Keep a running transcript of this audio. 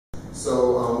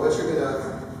So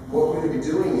what we're going to be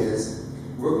doing is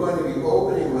we're going to be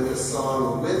opening with a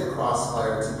song with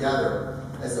Crossfire together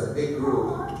as a big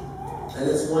group. And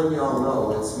it's one y'all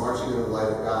know. It's Marching in the Light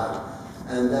of God.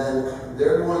 And then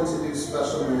they're going to do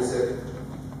special music.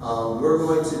 We're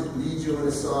going to lead you in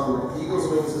a song. Eagles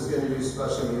Wings is going to do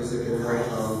special music, and then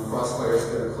Crossfire is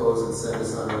going to close and send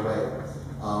us on our way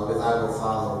with I Will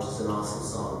Follow, which is an awesome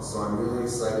song. So I'm really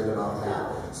excited about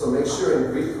that. So make sure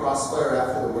and greet Crossfire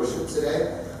after the worship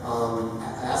today.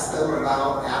 Ask them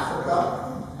about Africa.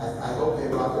 I hope they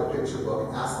brought their picture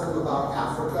book. Ask them about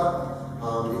Africa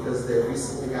because they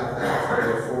recently got back from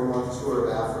their 4-month tour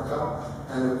of Africa.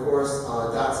 And of course,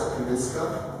 Datsa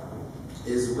Kaminska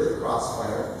is with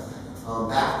Crossfire,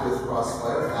 back with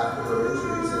Crossfire after her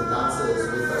injuries, and Datsa is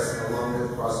with us along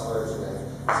with Crossfire today.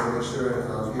 So make sure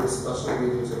and give a special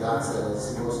greeting to Datsa.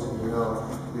 As most of you know,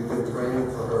 we've been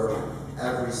praying for her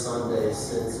every Sunday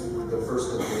since the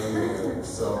 1st of January.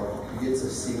 So you get to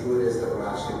see who it is that we're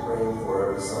actually praying for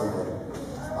every Sunday.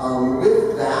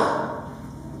 With that,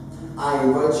 I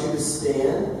invite you to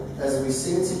stand as we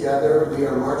sing together. We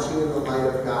are marching in the light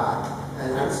of God.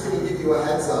 And I'm just going to give you a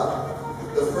heads up.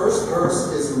 The first verse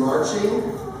is marching.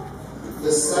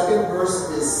 The second verse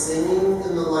is singing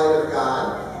in the light of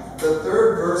God. The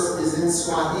third verse is in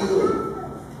Swahili.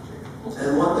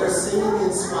 And what they're singing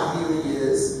in Swahili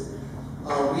is,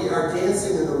 we are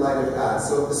dancing in the light of God.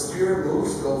 So if the Spirit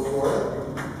moves, go for it.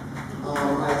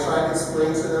 I tried to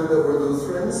explain to them that we're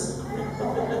Lutherans.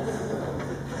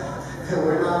 And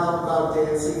we're not about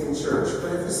dancing in church.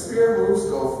 But if the Spirit moves,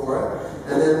 go for it.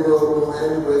 And then we'll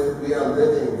end with, we are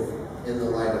living in the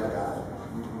light of God.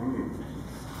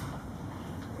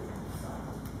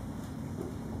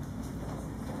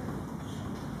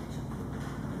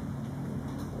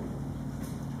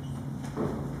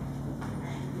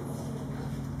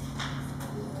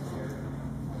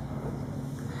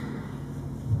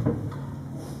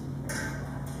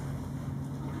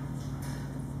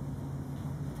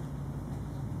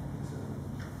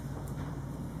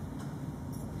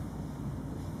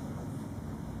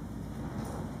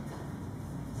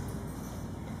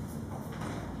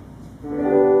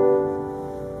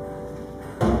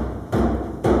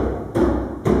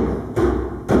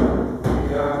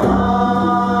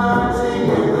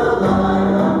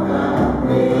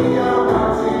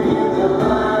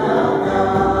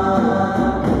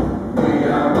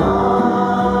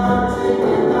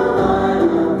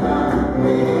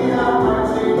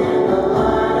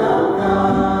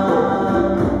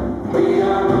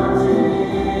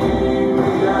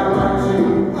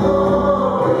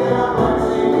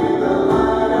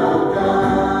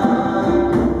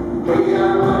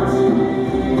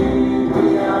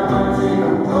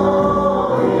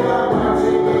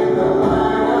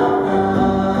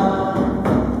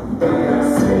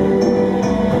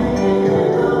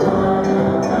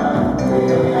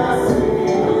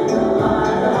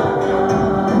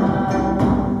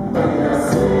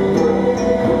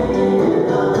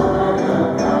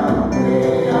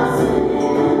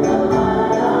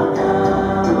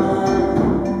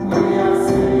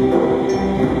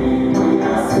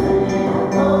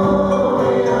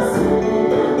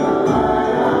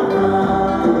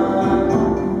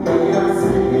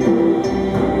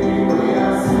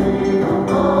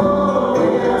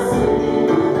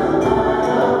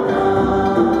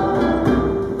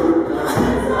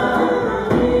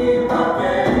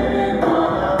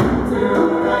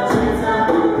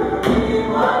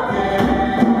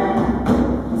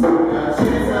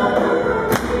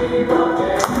 Viva